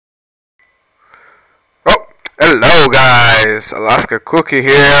Hello guys, AlaskaCookie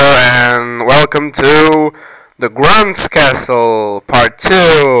here, and welcome to the Grunt's Castle Part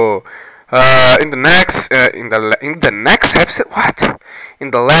 2. In the next episode, what?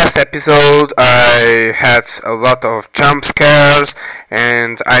 In the last episode, I had a lot of jump scares,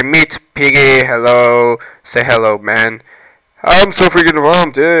 and I meet Piggy. Hello, say hello, man. I'm so freaking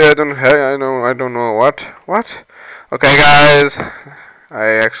pumped. Yeah, I don't know what. Okay, guys,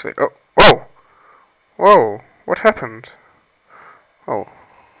 I actually. Oh, whoa. Whoa, what happened? Oh,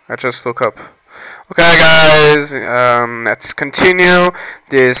 I just woke up. Okay, guys, let's continue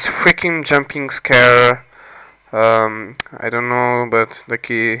this freaking jumping scare. I don't know, but the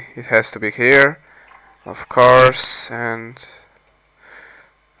key, it has to be here, of course, and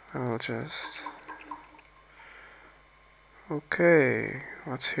I'll just... Okay,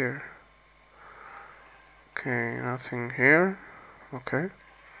 what's here? Okay, nothing here. Okay.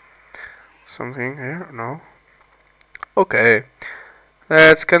 Something here? No. Okay.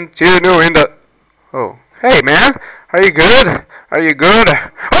 Let's continue in the... Oh. Hey, man! Are you good? Are you good?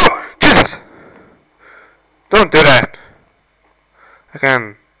 Oh! Jesus! Don't do that!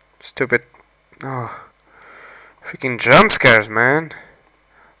 Again. Stupid... Oh. Freaking jump scares, man.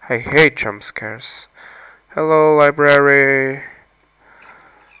 I hate jump scares. Hello, library.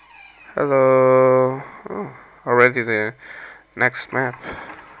 Hello. Oh. Already the next map.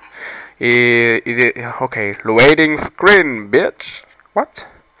 Okay, waiting screen, bitch. What?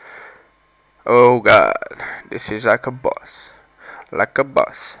 Oh god, this is like a boss. Like a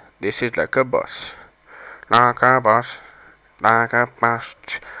boss. This is like a boss. Like a boss. Like a boss.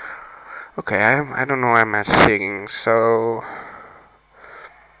 Okay, I don't know why I'm not singing, so...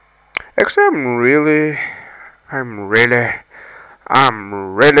 Actually, I'm really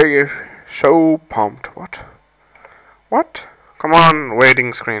so pumped. What? Come on,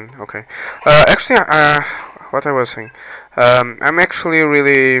 waiting screen. Okay. What I was saying. I'm actually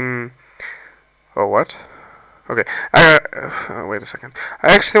really. Oh, what? Okay. Wait a second.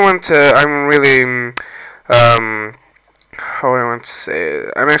 I actually want to. I'm really. How I want to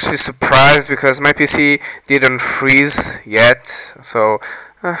say. I'm actually surprised because my PC didn't freeze yet. So,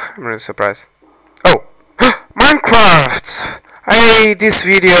 I'm really surprised. Oh! Minecraft! I hate this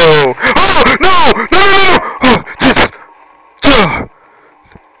video! Oh! No! Oh! Jesus!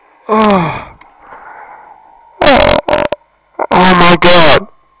 Oh. Oh my god.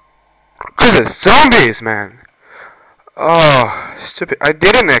 This is zombies, man. Oh, stupid. I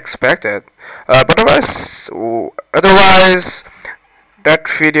didn't expect it. But otherwise, that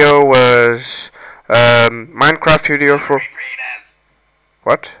video was Minecraft video for...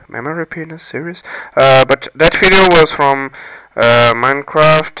 What? Memory penis? Serious? But that video was from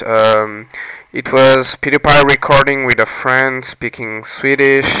Minecraft. It was PewDiePie recording with a friend speaking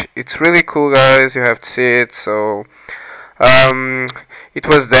Swedish. It's really cool, guys. You have to see it. So, it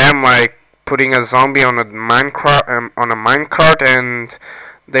was them like putting a zombie on a minecart, and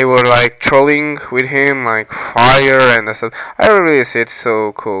they were like trolling with him, like fire and stuff. I really see it.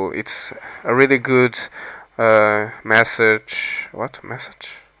 So cool. It's a really good message. What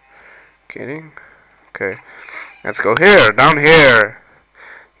message? Kidding? Okay, let's go here, down here.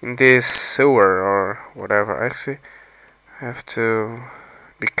 In this sewer or whatever. Actually, I have to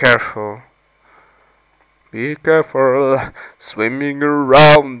be careful. Be careful swimming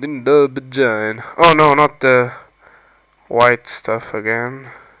around in the vagina. Oh no, not the white stuff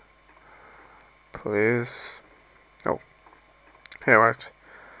again. Please. Oh. Hey, what?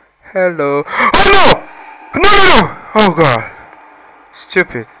 Hello. Oh no! No! Oh god.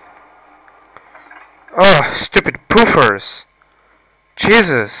 Stupid. Oh, stupid poofers.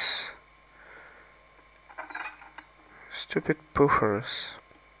 Jesus! Stupid poofers.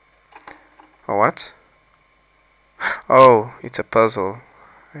 Oh, what? Oh, it's a puzzle.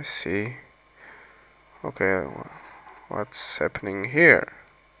 I see. Okay, what's happening here?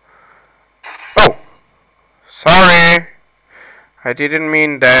 Oh! Sorry! I didn't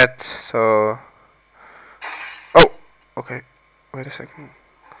mean that, so... Oh! Okay, wait a second.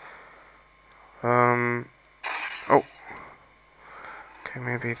 Oh. Okay,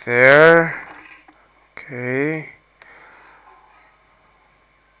 maybe there. Okay.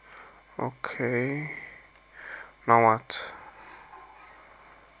 Okay. Now what?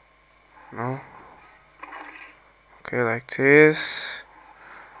 No. Okay, like this.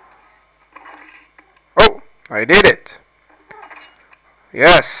 Oh, I did it.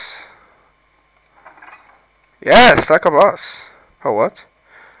 Yes. Yes, like a boss. Oh, what?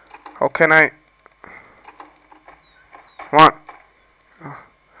 How can I? Come on.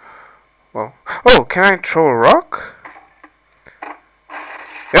 Whoa. Oh, can I throw a rock?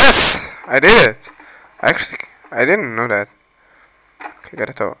 Yes! I did it! Actually, I didn't know that. Okay,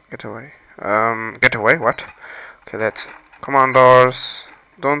 get away. Get away? What? Okay, let's. Come on, doors.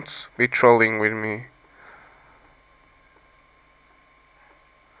 Don't be trolling with me.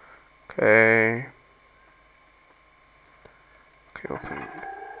 Okay. Okay, open.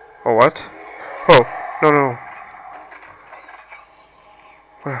 Oh, what? Oh, no, no.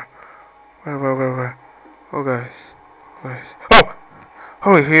 Where? Where? Oh, guys. Oh!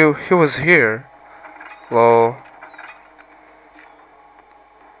 Oh, he was here. Lol.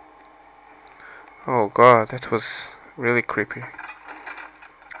 Oh god, that was really creepy.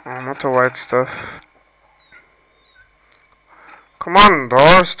 Oh, not the white stuff. Come on,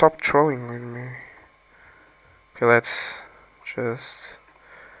 door, stop trolling with me. Okay, let's just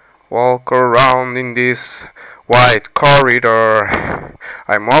walk around in this white corridor.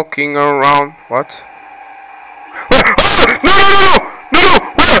 I'm walking around. What? Ah! No!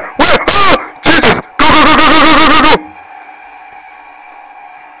 Where? Ah! Jesus!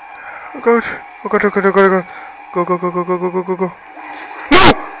 Go! Oh god! Go! No!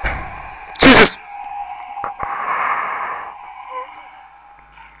 Jesus!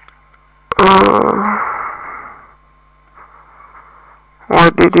 Why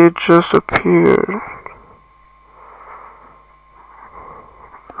did it just appear?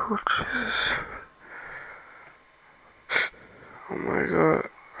 Oh Jesus! Oh my god!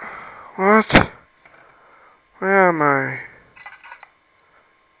 What? Where am I?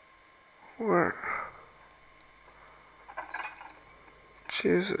 Where?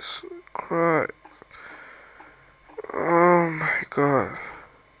 Jesus Christ! Oh my god!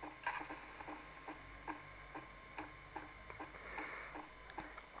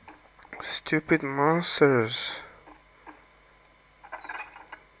 Stupid monsters!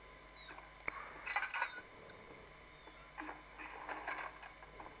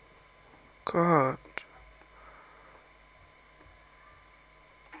 God!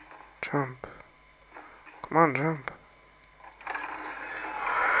 Jump! Come on, jump!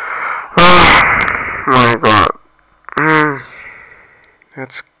 Oh my god!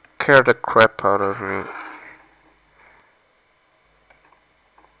 That scared the crap out of me.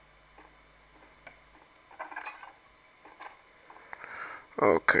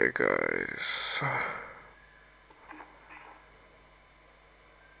 Okay, guys.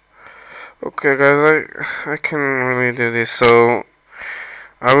 Okay, guys, I can really do this, so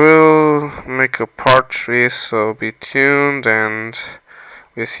I will make a part 3, so be tuned, and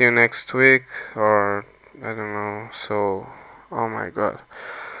we'll see you next week, or I don't know, so, oh my god.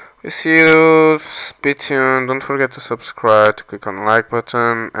 We'll see you, be tuned, don't forget to subscribe, to click on the like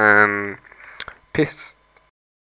button, and peace.